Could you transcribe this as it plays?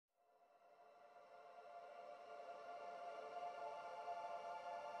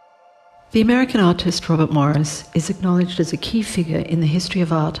The American artist Robert Morris is acknowledged as a key figure in the history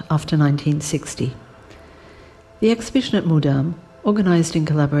of art after 1960. The exhibition at Mudam, organized in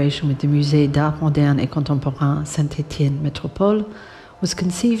collaboration with the Musée d'Art Moderne et Contemporain Saint-Étienne Métropole, was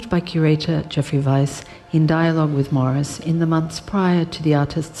conceived by curator Jeffrey Weiss in dialogue with Morris in the months prior to the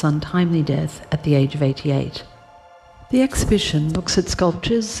artist's untimely death at the age of 88. The exhibition looks at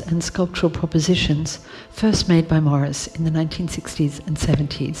sculptures and sculptural propositions first made by Morris in the 1960s and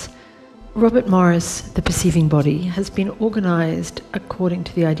 70s. Robert Morris, The Perceiving Body, has been organized according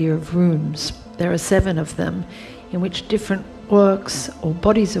to the idea of rooms. There are 7 of them in which different works or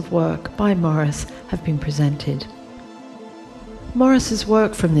bodies of work by Morris have been presented. Morris's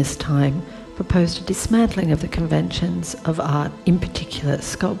work from this time proposed a dismantling of the conventions of art, in particular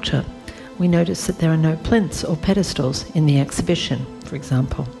sculpture. We notice that there are no plinths or pedestals in the exhibition, for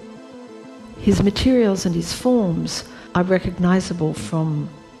example. His materials and his forms are recognizable from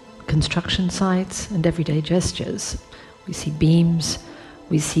construction sites and everyday gestures. We see beams,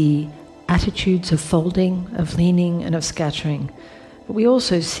 we see attitudes of folding, of leaning, and of scattering. But we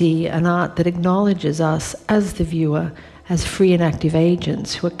also see an art that acknowledges us as the viewer as free and active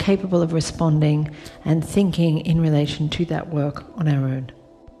agents who are capable of responding and thinking in relation to that work on our own.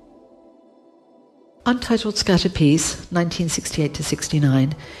 Untitled Scatterpiece,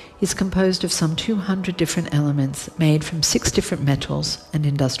 1968-69, is composed of some 200 different elements made from 6 different metals and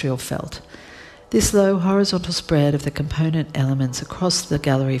industrial felt. This low horizontal spread of the component elements across the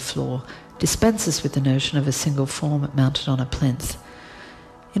gallery floor dispenses with the notion of a single form mounted on a plinth.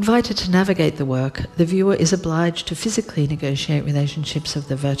 Invited to navigate the work, the viewer is obliged to physically negotiate relationships of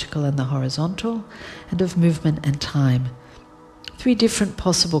the vertical and the horizontal, and of movement and time. 3 different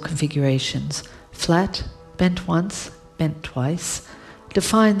possible configurations, flat, bent once, bent twice,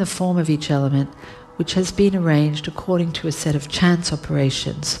 define the form of each element, which has been arranged according to a set of chance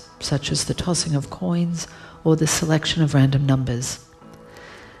operations, such as the tossing of coins or the selection of random numbers.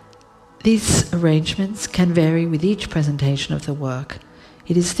 These arrangements can vary with each presentation of the work.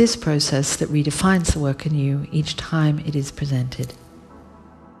 It is this process that redefines the work anew each time it is presented.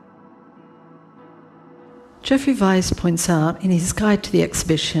 Jeffrey Weiss points out in his guide to the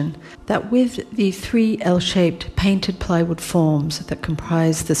exhibition that with the 3 L-shaped painted plywood forms that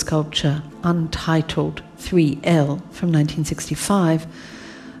comprise the sculpture Untitled 3L from 1965,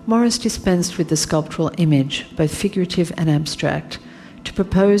 Morris dispensed with the sculptural image, both figurative and abstract, to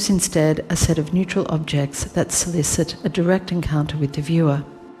propose instead a set of neutral objects that solicit a direct encounter with the viewer.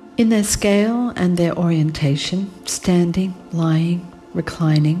 In their scale and their orientation, standing, lying,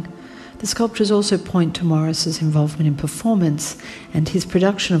 reclining, the sculptures also point to Morris's involvement in performance and his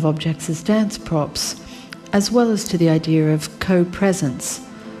production of objects as dance props, as well as to the idea of co-presence,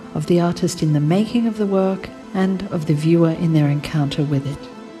 of the artist in the making of the work and of the viewer in their encounter with it.